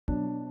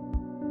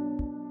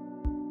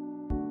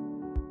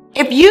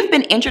If you've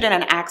been injured in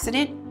an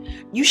accident,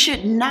 you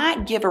should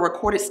not give a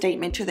recorded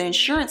statement to the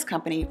insurance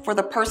company for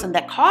the person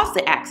that caused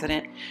the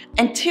accident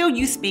until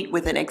you speak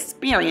with an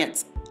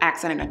experienced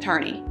accident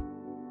attorney.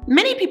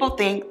 Many people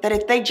think that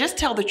if they just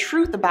tell the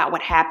truth about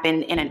what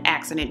happened in an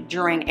accident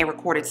during a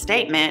recorded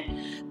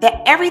statement,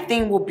 that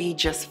everything will be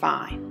just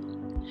fine.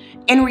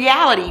 In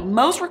reality,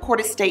 most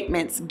recorded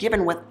statements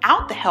given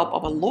without the help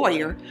of a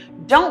lawyer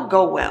don't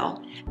go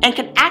well and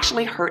can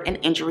actually hurt an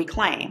injury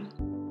claim.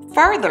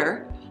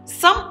 Further,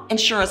 some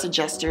insurance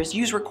adjusters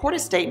use recorded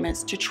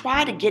statements to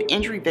try to get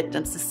injury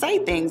victims to say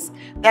things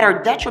that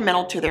are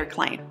detrimental to their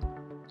claim.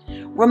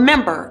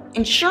 Remember,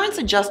 insurance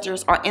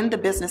adjusters are in the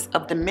business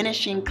of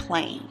diminishing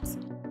claims.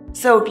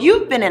 So if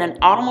you've been in an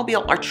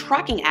automobile or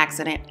trucking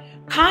accident,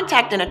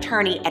 contact an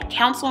attorney at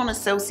Counsel &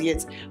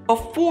 Associates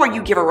before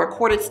you give a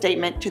recorded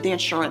statement to the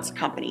insurance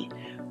company.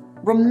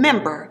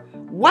 Remember,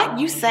 what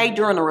you say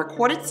during a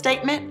recorded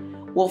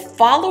statement will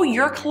follow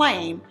your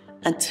claim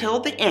until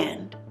the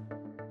end.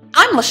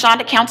 I'm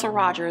LaShonda Counsel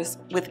Rogers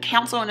with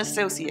Counsel &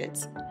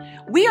 Associates.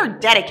 We are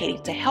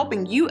dedicated to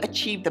helping you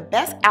achieve the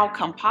best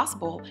outcome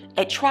possible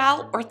at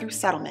trial or through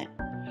settlement.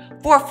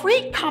 For a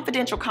free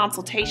confidential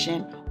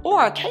consultation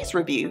or a case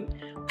review,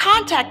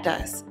 contact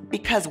us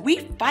because we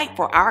fight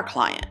for our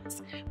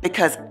clients,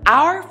 because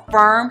our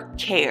firm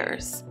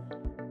cares.